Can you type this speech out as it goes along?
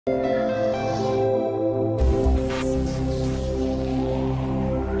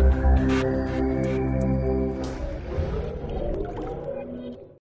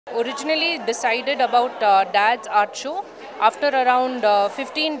originally decided about Dad's art show after around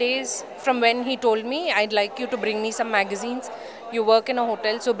 15 days from when he told me, I'd like you to bring me some magazines. You work in a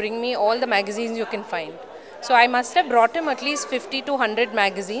hotel, so bring me all the magazines you can find. So I must have brought him at least 50 to 100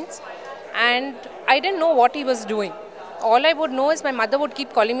 magazines, and I didn't know what he was doing. All I would know is my mother would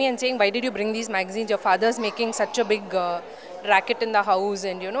keep calling me and saying, why did you bring these magazines? Your father's making such a big racket in the house,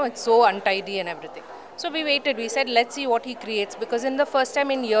 and it's so untidy and everything. So we waited, we said, let's see what he creates, because in the first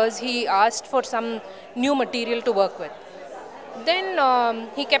time in years, he asked for some new material to work with. Then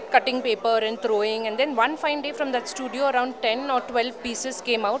he kept cutting paper and throwing, and then one fine day from that studio, around 10 or 12 pieces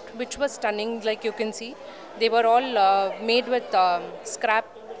came out, which was stunning, like you can see. They were all made with scrap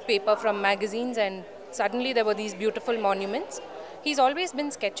paper from magazines, and suddenly there were these beautiful monuments. He's always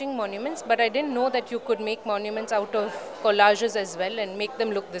been sketching monuments, but I didn't know that you could make monuments out of collages as well and make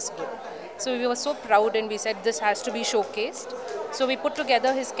them look this good. So we were so proud, and we said this has to be showcased. So we put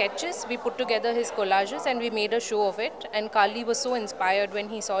together his sketches, we put together his collages, and we made a show of it. And Kali was so inspired when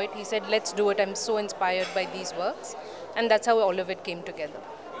he saw it. He said, let's do it. I'm so inspired by these works. And that's how all of it came together.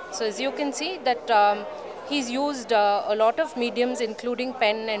 So as you can see that he's used a lot of mediums, including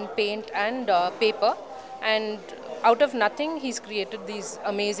pen and paint and paper. And out of nothing, he's created these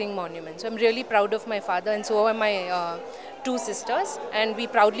amazing monuments. So I'm really proud of my father, and so are my two sisters, and we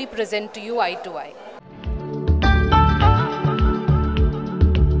proudly present to you I2EYE.